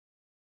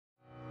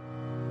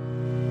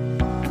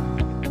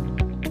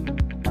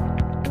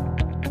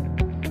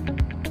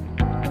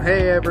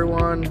Hey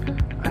everyone,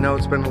 I know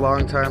it's been a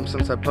long time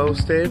since I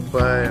posted,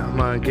 but I'm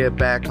gonna get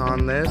back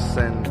on this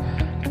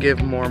and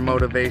give more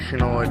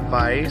motivational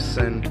advice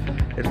and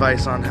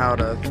advice on how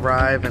to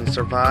thrive and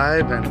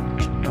survive, and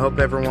I hope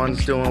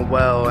everyone's doing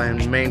well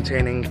and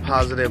maintaining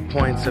positive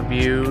points of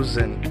views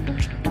and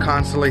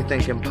constantly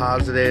thinking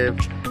positive.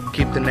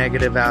 Keep the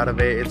negative out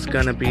of it. It's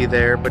gonna be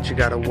there, but you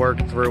gotta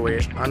work through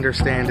it.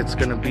 Understand it's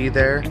gonna be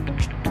there,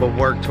 but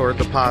work toward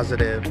the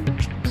positive.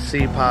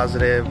 See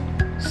positive.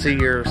 See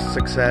your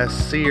success,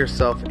 see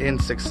yourself in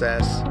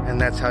success, and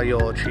that's how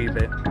you'll achieve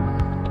it.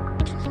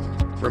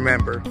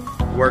 Remember,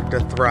 work to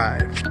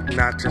thrive,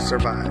 not to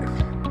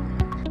survive.